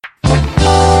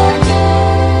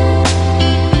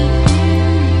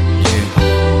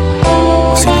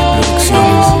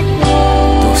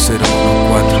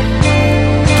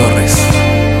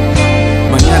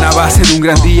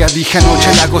día. Dije anoche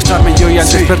al acostarme y hoy al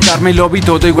despertarme lo vi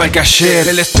todo igual que ayer.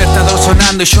 El despertador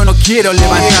sonando y yo no quiero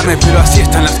levantarme, pero así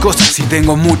están las cosas y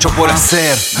tengo mucho por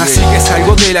hacer. Así que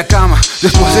salgo de la cama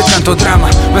después de tanto drama.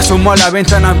 Me asomo a la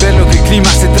ventana a ver lo que el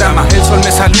clima se trama. El sol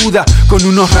me saluda con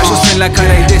unos rayos en la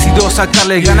cara y decido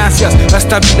sacarle ganancias a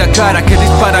esta vida cara que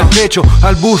dispara al pecho,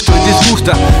 al busto y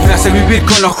disgusta. Me hace vivir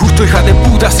con lo justo, hija de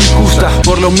puta injusta.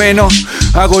 Por lo menos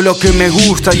hago lo que me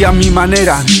gusta y a mi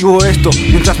manera. Digo esto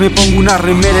mientras me pongo una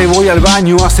remera y voy al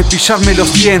baño a cepillarme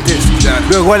los dientes.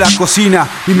 Luego a la cocina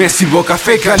y me sirvo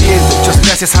café caliente. Muchas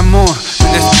gracias amor,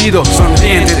 me despido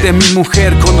sonriente de mi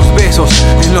mujer con 2 besos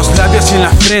en los labios y en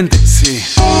la frente. Sí,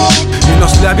 en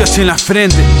los labios y en la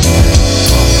frente.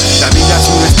 La vida es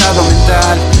un estado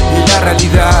mental y la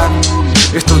realidad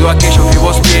es todo aquello que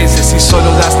vos pienses y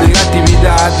solo das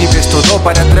negatividad y ves todo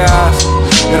para atrás.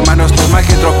 Hermano, es normal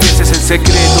que tropieces, el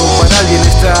secreto para el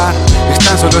bienestar es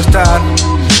tan solo estar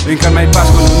en calma y paz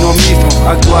con uno mismo,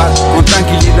 actuar con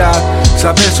tranquilidad,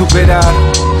 saber superar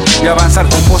y avanzar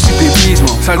con positivismo.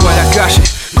 Salgo a la calle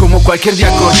como cualquier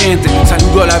día corriente,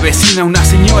 saludo a la vecina, una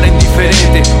señora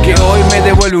indiferente que hoy me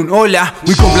devuelve un hola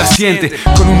muy complaciente,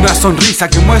 con una sonrisa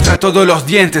que muestra todos los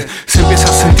dientes. Se empieza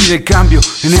a sentir el cambio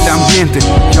en el ambiente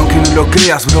y aunque no lo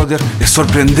creas, brother, es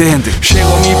sorprendente.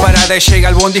 Llego a mi parada y llega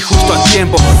el bondi justo a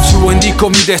tiempo. Subo, indico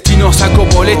mi destino, saco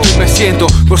boleto y me siento.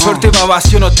 Por suerte va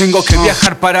vacío, no tengo que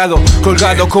viajar parado,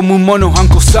 colgado como un mono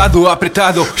ancosado,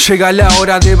 apretado. Llega la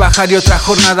hora de bajar y otra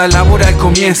jornada laboral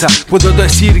comienza. Puedo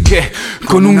decir que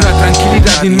con una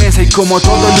tranquilidad inmensa y como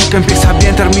todo lo que empieza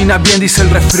bien termina bien, dice el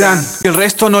refrán. El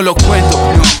resto no lo cuento,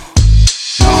 no,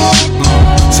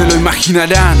 se lo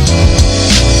imaginarán.